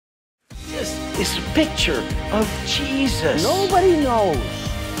is a picture of Jesus. Nobody knows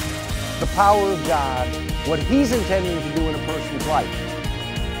the power of God, what He's intending to do in a person's life.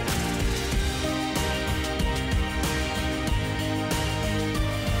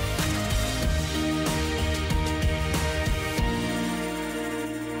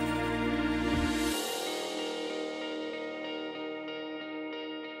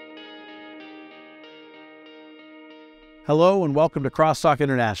 Hello and welcome to CrossTalk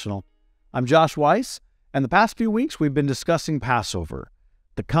International. I'm Josh Weiss, and the past few weeks we've been discussing Passover.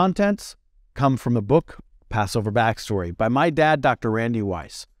 The contents come from the book Passover Backstory by my dad, Dr. Randy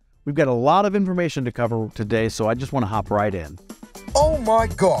Weiss. We've got a lot of information to cover today, so I just want to hop right in. Oh my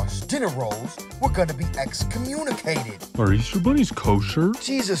gosh, dinner rolls, we're gonna be excommunicated. Are Easter bunnies kosher?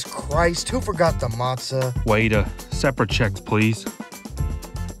 Jesus Christ, who forgot the matzah? Wait, separate checks, please.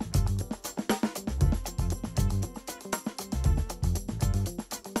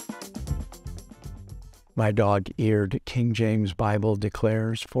 My dog-eared King James Bible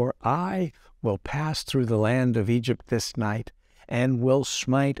declares, "For I will pass through the land of Egypt this night, and will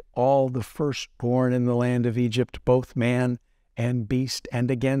smite all the firstborn in the land of Egypt, both man and beast,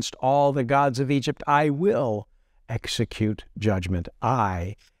 and against all the gods of Egypt I will execute judgment.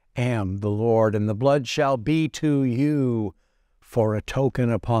 I am the Lord, and the blood shall be to you for a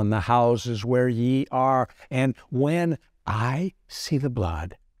token upon the houses where ye are. And when I see the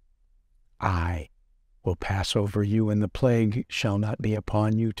blood, I will pass over you, and the plague shall not be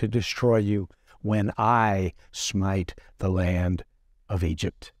upon you to destroy you when I smite the land of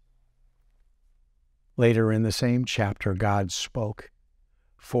Egypt." Later in the same chapter, God spoke,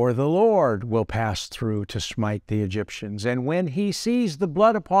 "For the Lord will pass through to smite the Egyptians, and when he sees the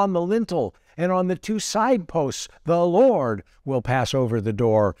blood upon the lintel and on the two side posts, the Lord will pass over the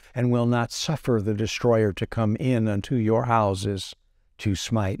door, and will not suffer the destroyer to come in unto your houses to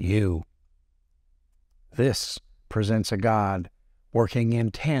smite you." This presents a God working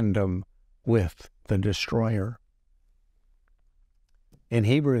in tandem with the destroyer. In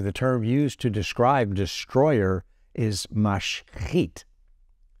Hebrew, the term used to describe destroyer is mashchit.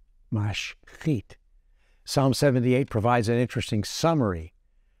 Mashchit. Psalm 78 provides an interesting summary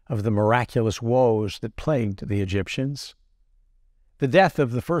of the miraculous woes that plagued the Egyptians. The death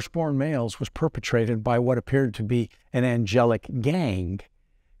of the firstborn males was perpetrated by what appeared to be an angelic gang.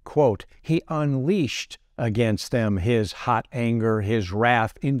 Quote, "He unleashed against them his hot anger, his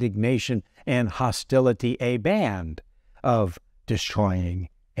wrath, indignation, and hostility, a band of destroying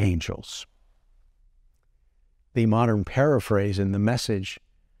angels." The modern paraphrase in the Message,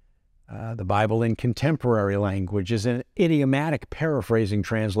 the Bible in contemporary language, is an idiomatic paraphrasing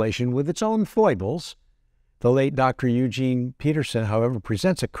translation with its own foibles. The late Dr. Eugene Peterson, however,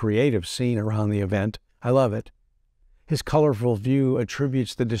 presents a creative scene around the event. I love it. His colorful view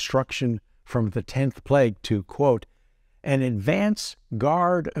attributes the destruction from the 10th plague to, quote, "an advance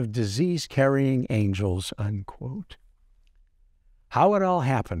guard of disease-carrying angels," unquote. How it all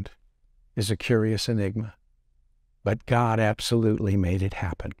happened is a curious enigma, but God absolutely made it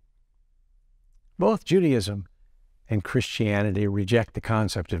happen. Both Judaism and Christianity reject the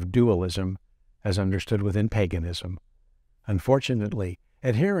concept of dualism as understood within paganism. Unfortunately,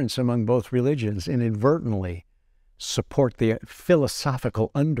 adherents among both religions inadvertently support the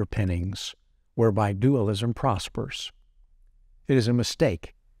philosophical underpinnings whereby dualism prospers. It is a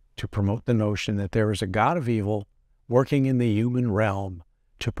mistake to promote the notion that there is a God of evil working in the human realm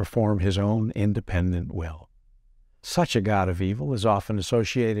to perform his own independent will. Such a God of evil is often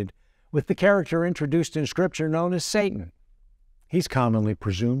associated with the character introduced in Scripture known as Satan. He's commonly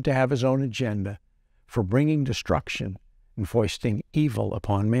presumed to have his own agenda for bringing destruction and foisting evil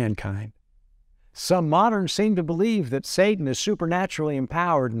upon mankind. Some moderns seem to believe that Satan is supernaturally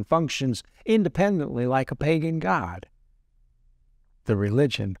empowered and functions independently like a pagan god. The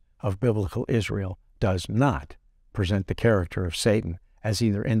religion of biblical Israel does not present the character of Satan as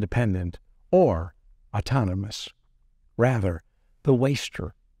either independent or autonomous. Rather, the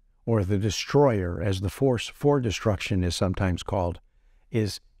waster, or the destroyer, as the force for destruction is sometimes called,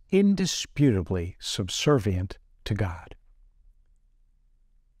 is indisputably subservient to God.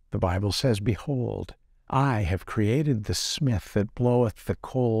 The Bible says, "Behold, I have created the smith that bloweth the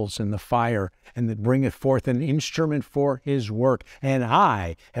coals in the fire, and that bringeth forth an instrument for his work, and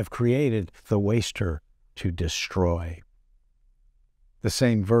I have created the waster to destroy." The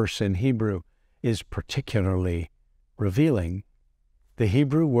same verse in Hebrew is particularly revealing. The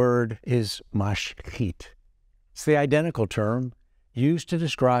Hebrew word is mashchit. It's the identical term used to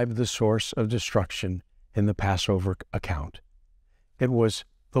describe the source of destruction in the Passover account. It was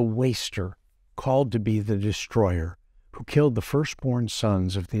the waster, called to be the destroyer, who killed the firstborn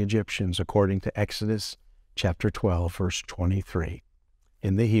sons of the Egyptians, according to Exodus chapter 12, verse 23.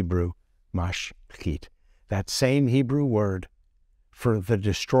 In the Hebrew, mashchit. That same Hebrew word for the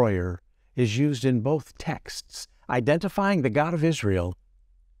destroyer is used in both texts, identifying the God of Israel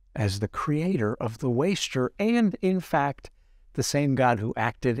as the creator of the waster and, in fact, the same God who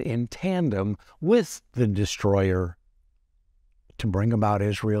acted in tandem with the destroyer to bring about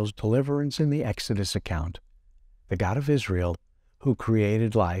Israel's deliverance in the Exodus account. The God of Israel, who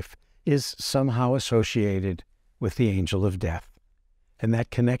created life, is somehow associated with the angel of death. And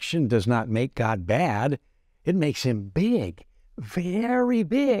that connection does not make God bad. It makes him big, very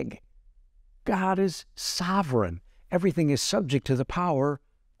big. God is sovereign. Everything is subject to the power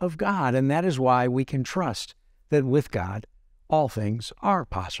of God, and that is why we can trust that with God, all things are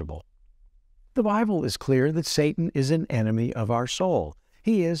possible. The Bible is clear that Satan is an enemy of our soul.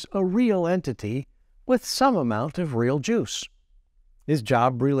 He is a real entity with some amount of real juice. His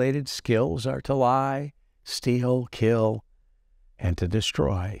job-related skills are to lie, steal, kill, and to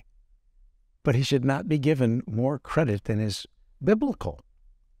destroy. But he should not be given more credit than is biblical,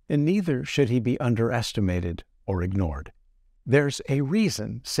 and neither should he be underestimated or ignored. There's a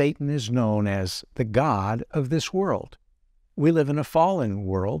reason Satan is known as the god of this world. We live in a fallen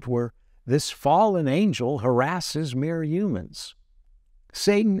world where this fallen angel harasses mere humans.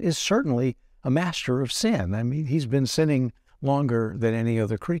 Satan is certainly a master of sin. I mean, he's been sinning longer than any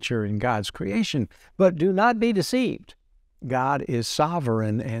other creature in God's creation. But do not be deceived. God is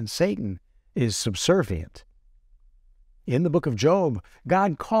sovereign and Satan is subservient. In the book of Job,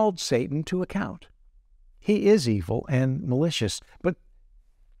 God called Satan to account. He is evil and malicious, but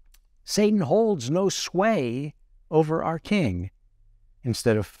Satan holds no sway over our king.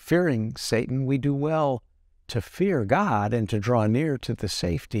 Instead of fearing Satan, we do well to fear God and to draw near to the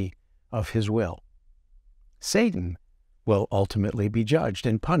safety of his will. Satan will ultimately be judged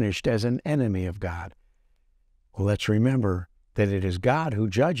and punished as an enemy of God. Well, let's remember that it is God who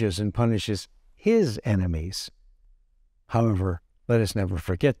judges and punishes his enemies. However, let us never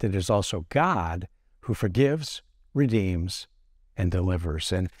forget that it is also God who forgives, redeems, and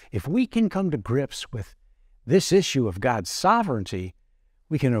delivers. And if we can come to grips with this issue of God's sovereignty,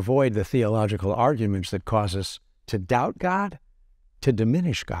 we can avoid the theological arguments that cause us to doubt God, to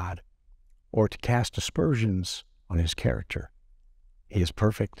diminish God, or to cast aspersions on his character. He is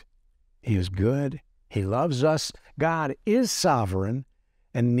perfect. He is good. He loves us. God is sovereign,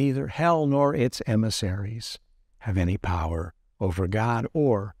 and neither hell nor its emissaries have any power over God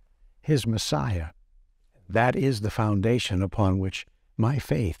or his Messiah. That is the foundation upon which my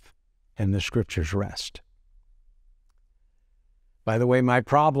faith and the Scriptures rest. By the way, my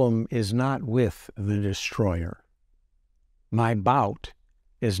problem is not with the destroyer. My bout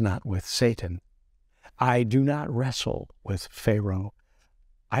is not with Satan. I do not wrestle with Pharaoh.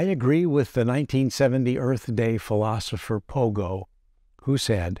 I agree with the 1970 Earth Day philosopher Pogo, who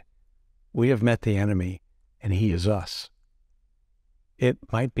said, "We have met the enemy, and he is us." It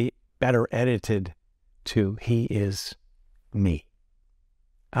might be better edited to "he is me."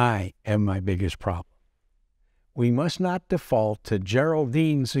 I am my biggest problem. We must not default to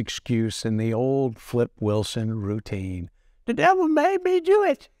Geraldine's excuse in the old Flip Wilson routine. The devil made me do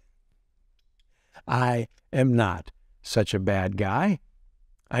it. I am not such a bad guy.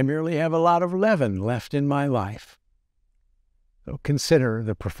 I merely have a lot of leaven left in my life. So consider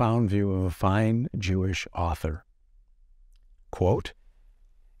the profound view of a fine Jewish author. Quote,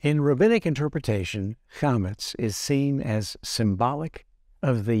 "In rabbinic interpretation, chametz is seen as symbolic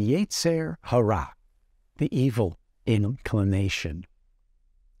of the yetzer hara, the evil inclination.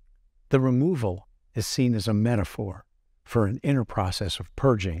 The removal is seen as a metaphor for an inner process of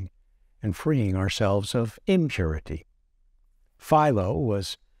purging and freeing ourselves of impurity. Philo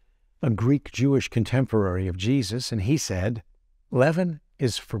was a Greek Jewish contemporary of Jesus, and he said, 'Leaven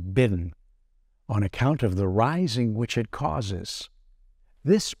is forbidden on account of the rising which it causes.'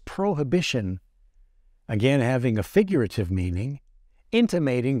 This prohibition, again having a figurative meaning,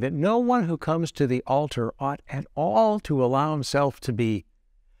 intimating that no one who comes to the altar ought at all to allow himself to be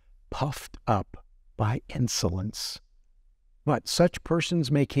puffed up by insolence. But such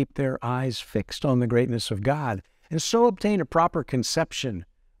persons may keep their eyes fixed on the greatness of God, and so obtain a proper conception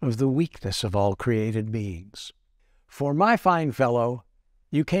of the weakness of all created beings. For my fine fellow,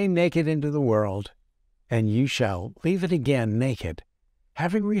 you came naked into the world, and you shall leave it again naked,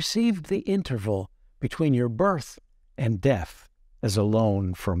 having received the interval between your birth and death as a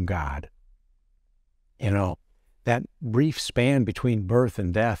loan from God." You know, that brief span between birth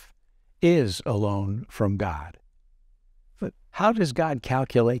and death is a loan from God. But how does God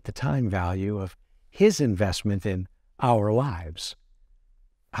calculate the time value of his investment in our lives?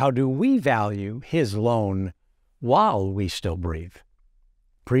 How do we value His loan while we still breathe?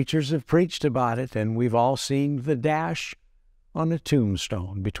 Preachers have preached about it, and we've all seen the dash on a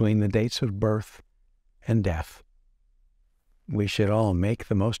tombstone between the dates of birth and death. We should all make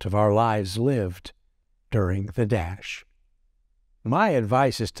the most of our lives lived during the dash. My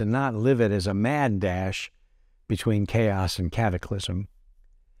advice is to not live it as a mad dash between chaos and cataclysm.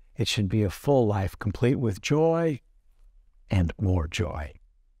 It should be a full life complete with joy and more joy.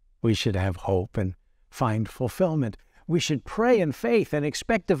 We should have hope and find fulfillment. We should pray in faith and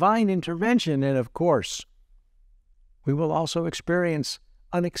expect divine intervention. And of course, we will also experience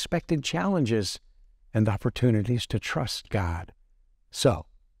unexpected challenges and opportunities to trust God. So,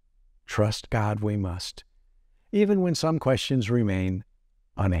 trust God we must, even when some questions remain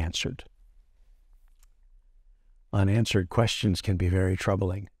unanswered. Unanswered questions can be very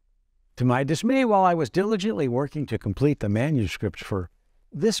troubling. To my dismay, while I was diligently working to complete the manuscript for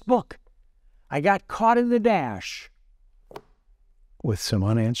this book, I got caught in the dash with some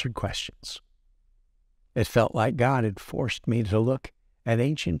unanswered questions. It felt like God had forced me to look at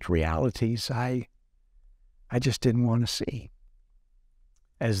ancient realities I just didn't want to see.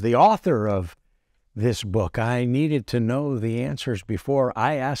 As the author of this book, I needed to know the answers before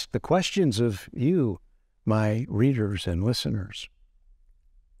I asked the questions of you, my readers and listeners.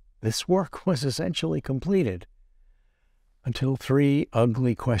 This work was essentially completed until 3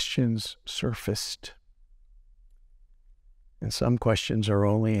 ugly questions surfaced. And some questions are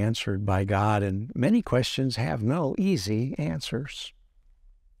only answered by God, and many questions have no easy answers.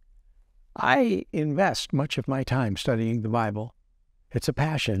 I invest much of my time studying the Bible. It's a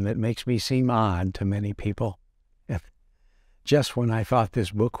passion that makes me seem odd to many people. Just when I thought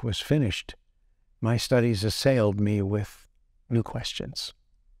this book was finished, my studies assailed me with new questions.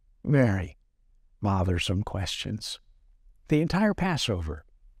 Very bothersome questions. The entire Passover,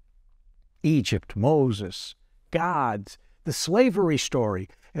 Egypt, Moses, God, the slavery story,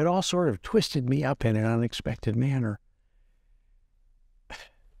 it all sort of twisted me up in an unexpected manner.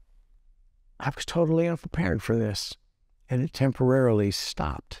 I was totally unprepared for this, and it temporarily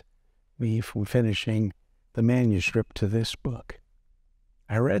stopped me from finishing the manuscript to this book.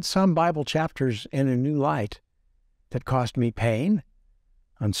 I read some Bible chapters in a new light that caused me pain,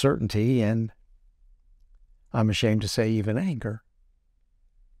 uncertainty, and, I'm ashamed to say, even anger.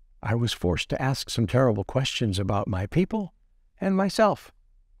 I was forced to ask some terrible questions about my people and myself.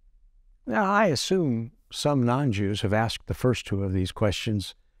 Now, I assume some non-Jews have asked the first 2 of these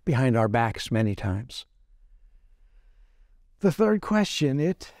questions behind our backs many times. The third question,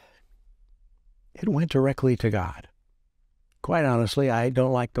 it went directly to God. Quite honestly, I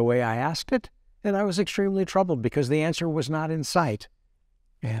don't like the way I asked it, and I was extremely troubled because the answer was not in sight,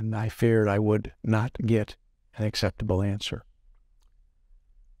 and I feared I would not get an acceptable answer.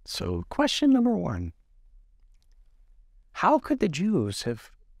 So, question number 1. How could the Jews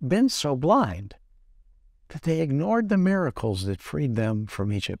have been so blind that they ignored the miracles that freed them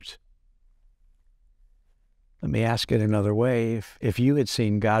from Egypt? Let me ask it another way. If you had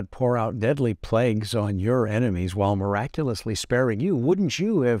seen God pour out deadly plagues on your enemies while miraculously sparing you, wouldn't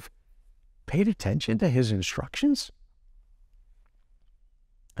you have paid attention to His instructions?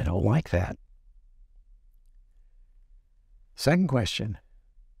 I don't like that. Second question.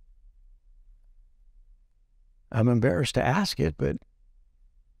 I'm embarrassed to ask it, but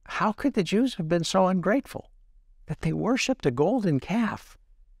how could the Jews have been so ungrateful that they worshipped a golden calf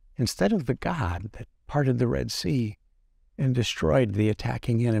instead of the God that parted the Red Sea and destroyed the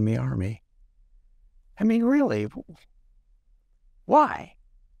attacking enemy army? I mean, really, why?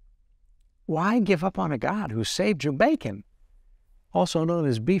 Why give up on a God who saved your bacon, also known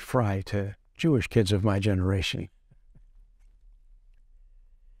as beef fry to Jewish kids of my generation?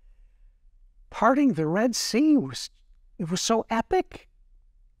 Parting the Red Sea was so epic.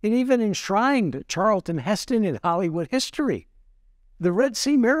 It even enshrined Charlton Heston in Hollywood history. The Red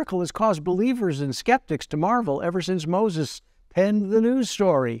Sea miracle has caused believers and skeptics to marvel ever since Moses penned the news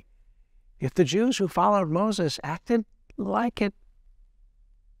story. If the Jews who followed Moses acted like it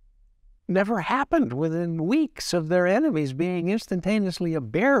never happened within weeks of their enemies being instantaneously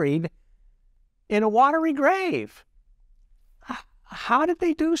buried in a watery grave, how did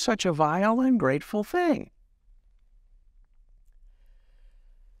they do such a vile and ungrateful thing?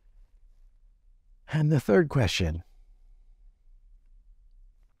 And the third question,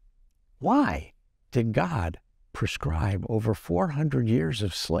 why did God prescribe over 400 years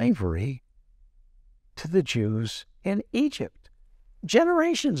of slavery to the Jews in Egypt,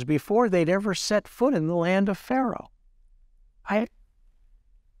 generations before they'd ever set foot in the land of Pharaoh?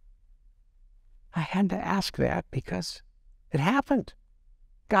 I had to ask that because it happened.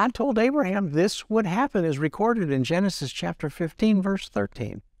 God told Abraham this would happen, as recorded in Genesis chapter 15, verse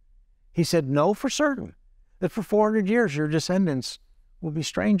 13. He said, know for certain that for 400 years your descendants will be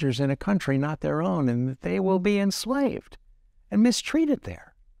strangers in a country not their own, and that they will be enslaved and mistreated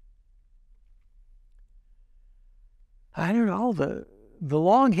there. I don't know, the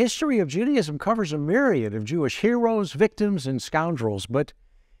long history of Judaism covers a myriad of Jewish heroes, victims, and scoundrels, but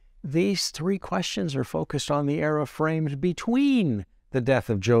these three questions are focused on the era framed between the death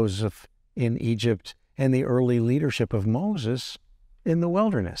of Joseph in Egypt and the early leadership of Moses in the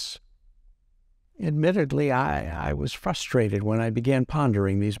wilderness. Admittedly, I was frustrated when I began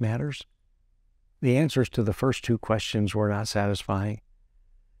pondering these matters. The answers to the first two questions were not satisfying.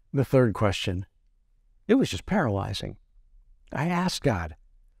 The third question, it was just paralyzing. I asked God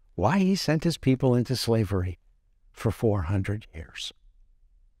why he sent his people into slavery for 400 years.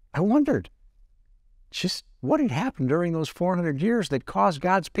 I wondered just what had happened during those 400 years that caused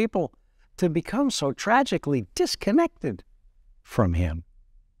God's people to become so tragically disconnected from him.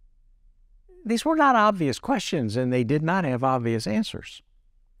 These were not obvious questions, and they did not have obvious answers.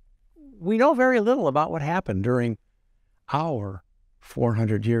 We know very little about what happened during our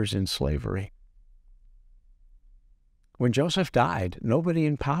 400 years in slavery. When Joseph died, nobody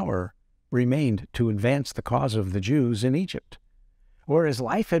in power remained to advance the cause of the Jews in Egypt. Whereas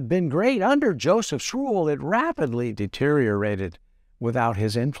life had been great under Joseph's rule, it rapidly deteriorated without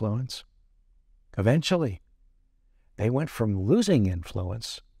his influence. Eventually, they went from losing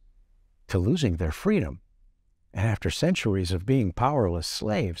influence to losing their freedom. And after centuries of being powerless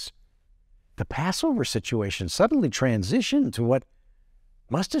slaves, the Passover situation suddenly transitioned to what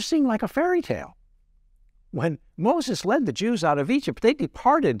must have seemed like a fairy tale. When Moses led the Jews out of Egypt, they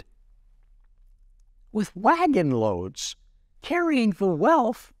departed with wagon loads carrying the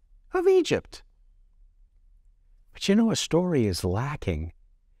wealth of Egypt. But you know, a story is lacking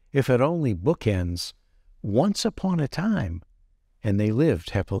if it only bookends once upon a time, and they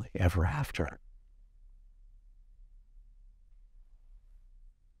lived happily ever after.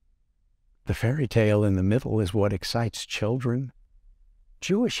 The fairy tale in the middle is what excites children.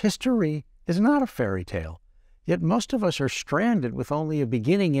 Jewish history is not a fairy tale, yet most of us are stranded with only a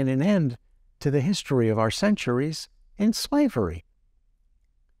beginning and an end to the history of our centuries in slavery.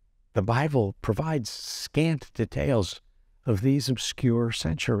 The Bible provides scant details of these obscure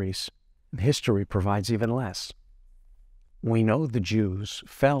centuries, and history provides even less. We know the Jews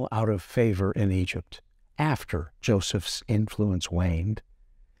fell out of favor in Egypt after Joseph's influence waned.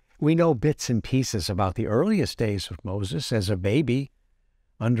 We know bits and pieces about the earliest days of Moses as a baby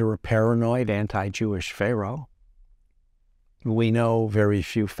under a paranoid anti-Jewish Pharaoh. We know very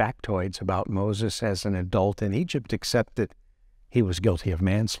few factoids about Moses as an adult in Egypt, except that he was guilty of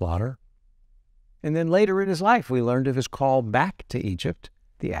manslaughter. And then later in his life, we learned of his call back to Egypt,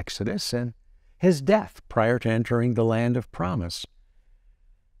 the Exodus, and his death prior to entering the land of promise.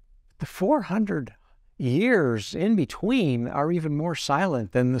 The 400 years in between are even more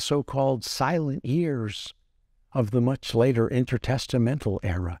silent than the so-called silent years of the much later intertestamental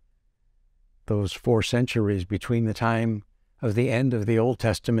era. Those 4 centuries between the time of the end of the Old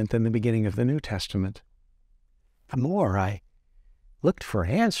Testament and the beginning of the New Testament. The more I looked for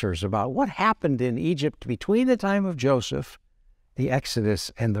answers about what happened in Egypt between the time of Joseph, the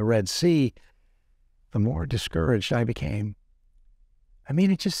Exodus, and the Red Sea, the more discouraged I became. I mean,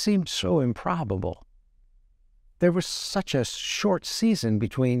 it just seemed so improbable. There was such a short season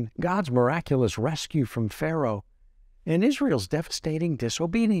between God's miraculous rescue from Pharaoh and Israel's devastating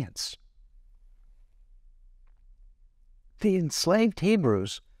disobedience. The enslaved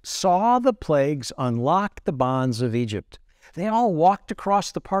Hebrews saw the plagues unlock the bonds of Egypt. They all walked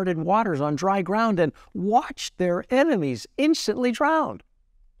across the parted waters on dry ground and watched their enemies instantly drowned.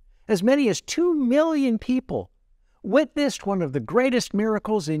 As many as 2 million people witnessed one of the greatest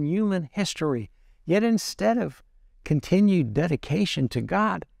miracles in human history. Yet instead of continued dedication to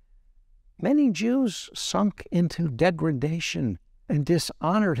God, many Jews sunk into degradation and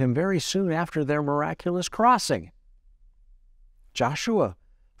dishonored him very soon after their miraculous crossing. Joshua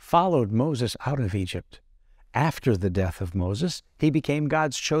followed Moses out of Egypt. After the death of Moses, he became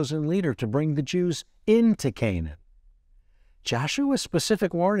God's chosen leader to bring the Jews into Canaan. Joshua's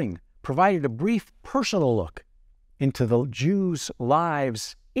specific warning provided a brief personal look into the Jews'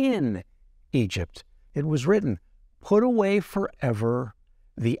 lives in Egypt. It was written, "Put away forever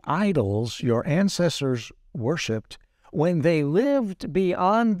the idols your ancestors worshipped when they lived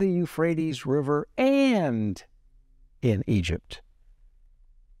beyond the Euphrates River and in Egypt."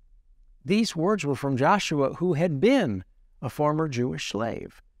 These words were from Joshua, who had been a former Jewish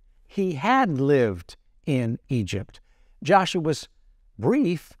slave. he had lived in Egypt. Joshua's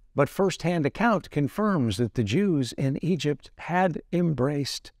brief but first-hand account confirms that the Jews in Egypt had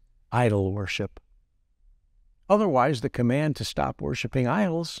embraced idol worship. Otherwise, the command to stop worshiping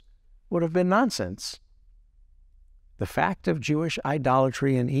idols would have been nonsense. The fact of Jewish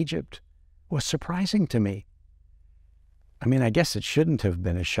idolatry in Egypt was surprising to me. I mean, I guess it shouldn't have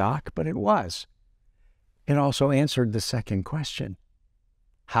been a shock, but it was. It also answered the second question.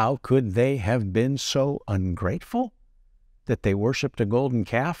 How could they have been so ungrateful that they worshipped a golden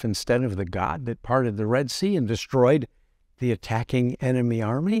calf instead of the God that parted the Red Sea and destroyed the attacking enemy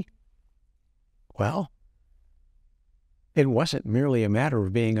army? Well, it wasn't merely a matter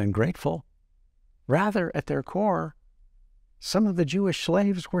of being ungrateful. Rather, at their core, some of the Jewish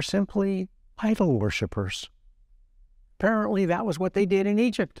slaves were simply idol worshippers. Apparently, that was what they did in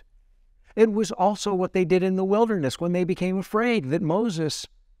Egypt. It was also what they did in the wilderness when they became afraid that Moses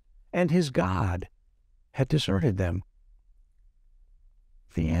and his God had deserted them.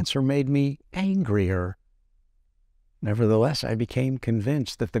 The answer made me angrier. Nevertheless, I became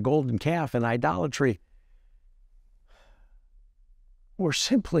convinced that the golden calf and idolatry were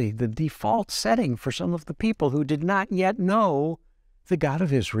simply the default setting for some of the people who did not yet know the God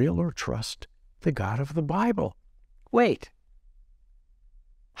of Israel or trust the God of the Bible. Wait,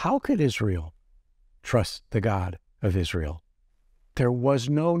 how could Israel trust the God of Israel? There was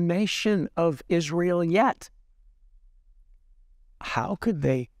no nation of Israel yet. How could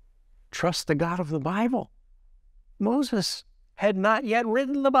they trust the God of the Bible? Moses had not yet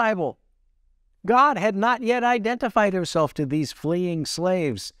written the Bible. God had not yet identified himself to these fleeing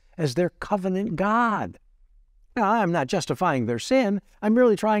slaves as their covenant God. Now, I'm not justifying their sin. I'm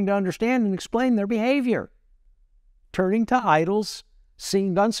merely trying to understand and explain their behavior. Turning to idols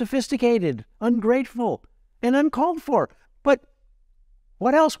seemed unsophisticated, ungrateful, and uncalled for. But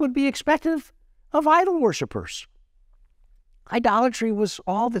what else would be expected of idol worshippers? Idolatry was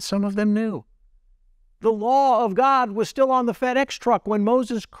all that some of them knew. The law of God was still on the FedEx truck when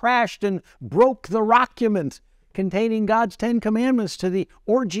Moses crashed and broke the rockument containing God's 10 Commandments to the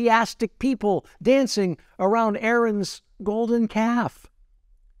orgiastic people dancing around Aaron's golden calf.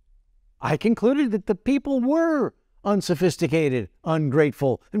 I concluded that the people were unsophisticated,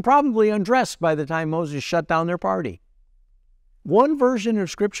 ungrateful, and probably undressed by the time Moses shut down their party. One version of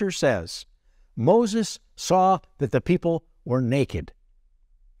Scripture says, Moses saw that the people were naked.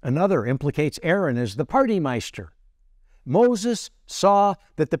 Another implicates Aaron as the partymeister. Moses saw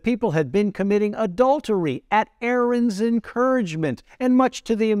that the people had been committing adultery at Aaron's encouragement and much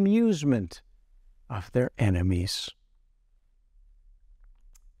to the amusement of their enemies.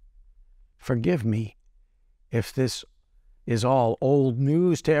 Forgive me if this is all old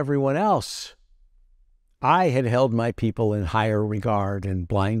news to everyone else. I had held my people in higher regard and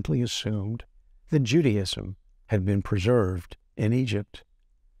blindly assumed that Judaism had been preserved in Egypt.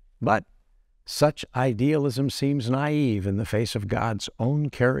 But such idealism seems naive in the face of God's own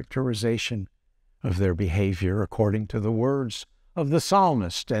characterization of their behavior according to the words of the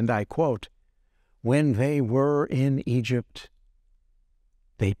psalmist, and I quote, "When they were in Egypt,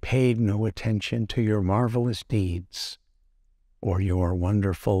 they paid no attention to your marvelous deeds or your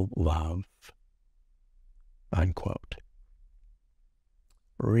wonderful love." Unquote.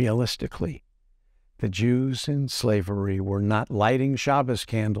 Realistically, the Jews in slavery were not lighting Shabbos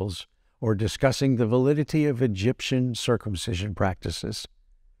candles or discussing the validity of Egyptian circumcision practices.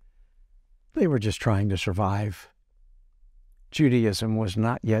 They were just trying to survive. Judaism was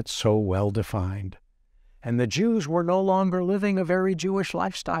not yet so well defined, and the Jews were no longer living a very Jewish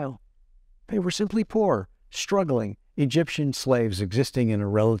lifestyle. They were simply poor, struggling Egyptian slaves existing in a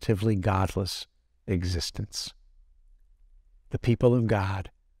relatively godless existence. The people of God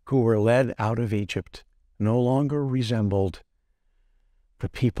who were led out of Egypt no longer resembled the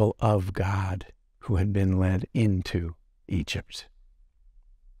people of God who had been led into Egypt.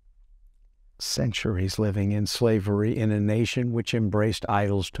 Centuries living in slavery in a nation which embraced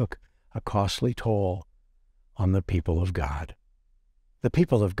idols took a costly toll on the people of God. The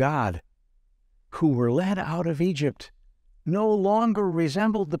people of God who were led out of Egypt no longer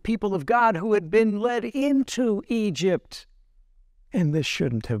resembled the people of God who had been led into Egypt. And this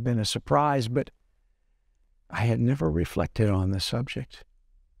shouldn't have been a surprise, but I had never reflected on the subject.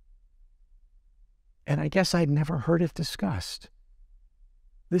 And I guess I'd never heard it discussed.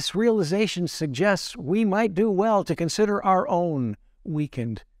 This realization suggests we might do well to consider our own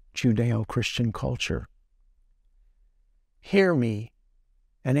weakened Judeo-Christian culture. Hear me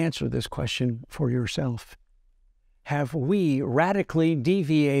and answer this question for yourself. Have we radically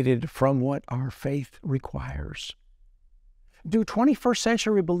deviated from what our faith requires? Do 21st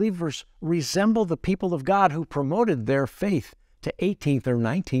century believers resemble the people of God who promoted their faith to 18th or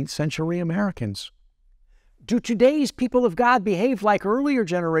 19th century Americans? Do today's people of God behave like earlier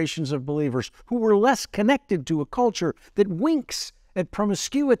generations of believers who were less connected to a culture that winks at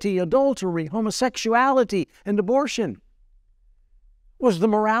promiscuity, adultery, homosexuality, and abortion? Was the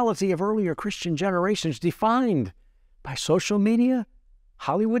morality of earlier Christian generations defined by social media,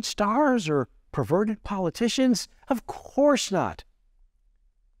 Hollywood stars, or perverted politicians? Of course not.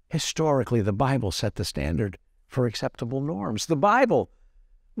 Historically, the Bible set the standard for acceptable norms. The Bible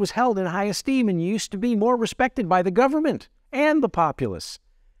was held in high esteem and used to be more respected by the government and the populace.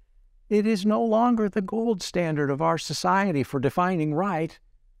 It is no longer the gold standard of our society for defining right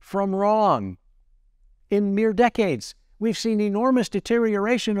from wrong. In mere decades, we've seen enormous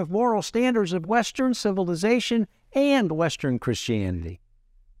deterioration of moral standards of Western civilization and Western Christianity.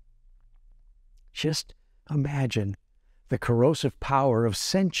 Just imagine the corrosive power of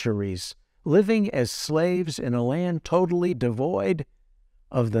centuries living as slaves in a land totally devoid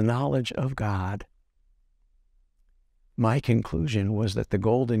of the knowledge of God. My conclusion was that the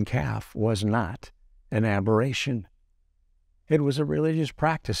golden calf was not an aberration. It was a religious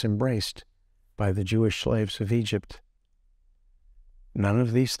practice embraced by the Jewish slaves of Egypt. None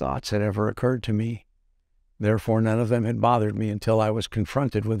of these thoughts had ever occurred to me. Therefore, none of them had bothered me until I was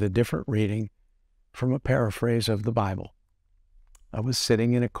confronted with a different reading from a paraphrase of the Bible. I was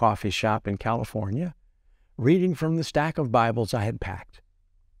sitting in a coffee shop in California, reading from the stack of Bibles I had packed.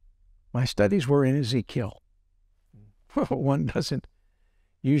 My studies were in Ezekiel. One doesn't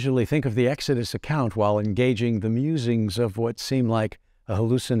usually think of the Exodus account while engaging the musings of what seemed like a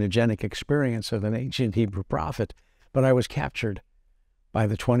hallucinogenic experience of an ancient Hebrew prophet, but I was captured by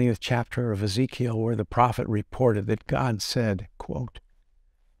the 20th chapter of Ezekiel, where the prophet reported that God said, quote,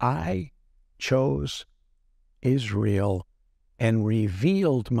 "I chose Israel and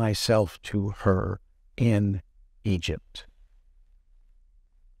revealed myself to her in Egypt."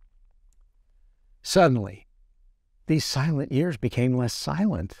 Suddenly, these silent years became less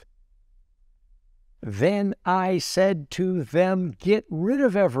silent. Then I said to them, "Get rid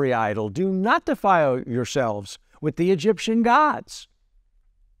of every idol. Do not defile yourselves with the Egyptian gods."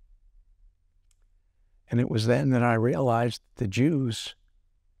 And it was then that I realized the Jews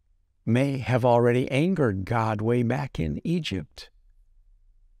may have already angered God way back in Egypt.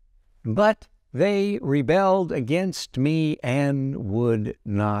 But they rebelled against me and would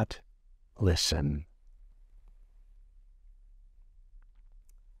not listen.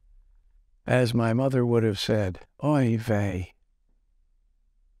 As my mother would have said, oy vey.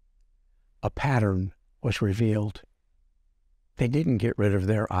 A pattern was revealed. They didn't get rid of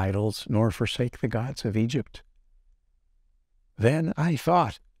their idols nor forsake the gods of Egypt. Then I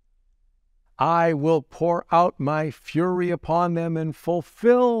thought, I will pour out my fury upon them and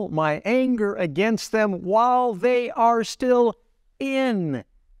fulfill my anger against them while they are still in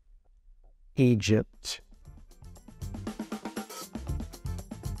Egypt.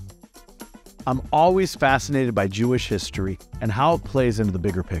 I'm always fascinated by Jewish history and how it plays into the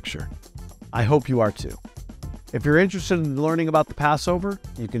bigger picture. I hope you are too. If you're interested in learning about the Passover,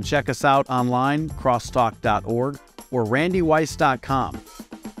 you can check us out online, crosstalk.org or randyweiss.com.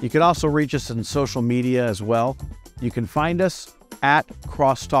 You can also reach us on social media as well. You can find us at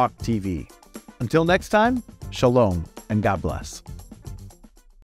CrossTalk TV. Until next time, shalom and God bless.